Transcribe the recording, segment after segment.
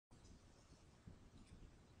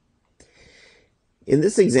In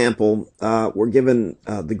this example, we're given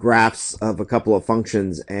the graphs of a couple of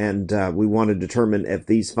functions, and we want to determine if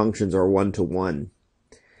these functions are one-to-one.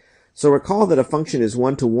 So recall that a function is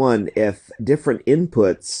one-to-one if different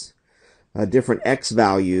inputs, different x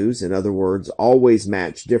values, in other words, always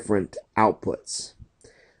match different outputs,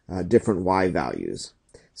 different y values.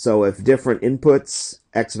 So if different inputs,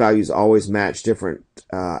 x values always match different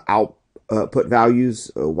output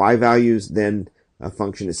values, y values, then a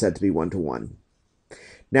function is said to be one-to-one.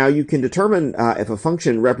 Now you can determine if a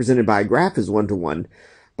function represented by a graph is one-to-one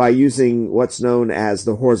by using what's known as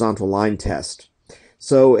the horizontal line test.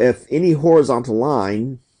 So if any horizontal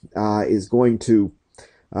line is going to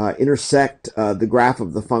intersect the graph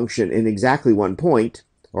of the function in exactly one point,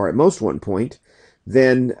 or at most one point,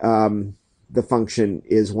 then the function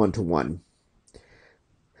is one-to-one.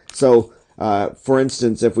 So for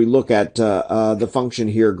instance, if we look at the function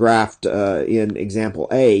here graphed in example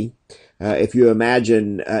A, if you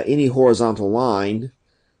imagine any horizontal line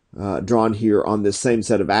drawn here on this same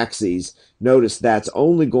set of axes, notice that's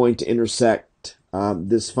only going to intersect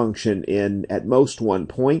this function in at most one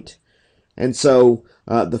point, and so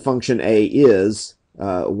the function A is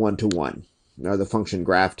one-to-one. Or the function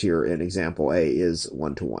graphed here in example A is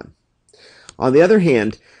one-to-one. On the other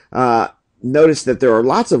hand, notice that there are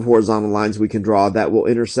lots of horizontal lines we can draw that will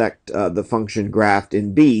intersect the function graphed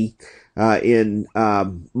in B in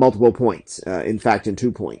multiple points, in fact in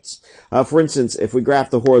 2 points. For instance, if we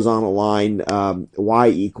graph the horizontal line y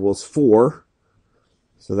equals 4,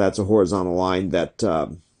 so that's a horizontal line that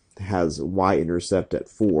has y-intercept at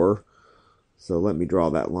 4. So let me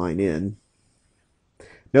draw that line in.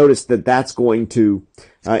 Notice that that's going to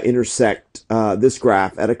intersect this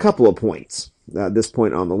graph at a couple of points. This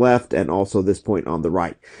point on the left and also this point on the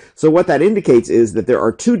right. So what that indicates is that there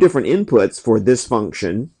are two different inputs for this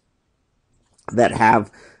function that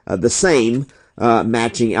have the same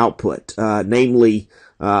matching output, namely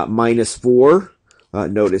minus 4.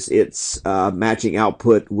 Notice its matching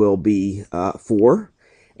output will be 4,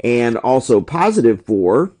 and also positive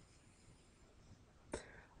 4.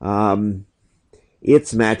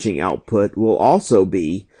 Its matching output will also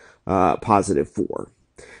be positive 4.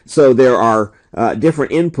 So there are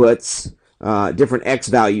different inputs, different x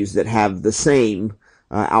values that have the same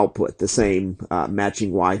output, the same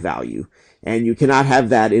matching y value. And you cannot have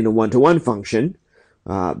that in a one-to-one function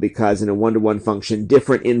because in a one-to-one function,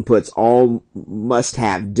 different inputs all must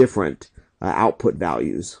have different output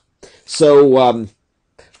values. So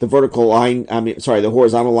the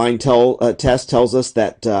horizontal line test tells us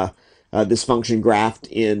that this function graphed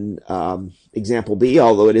in example B,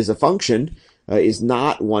 although it is a function, is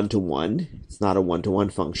not one-to-one. It's not a one-to-one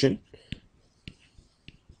function.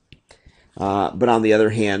 But on the other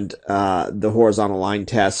hand, the horizontal line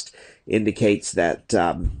test indicates that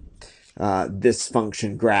this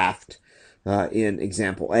function graphed in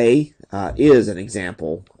example A is an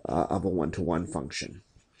example of a one-to-one function.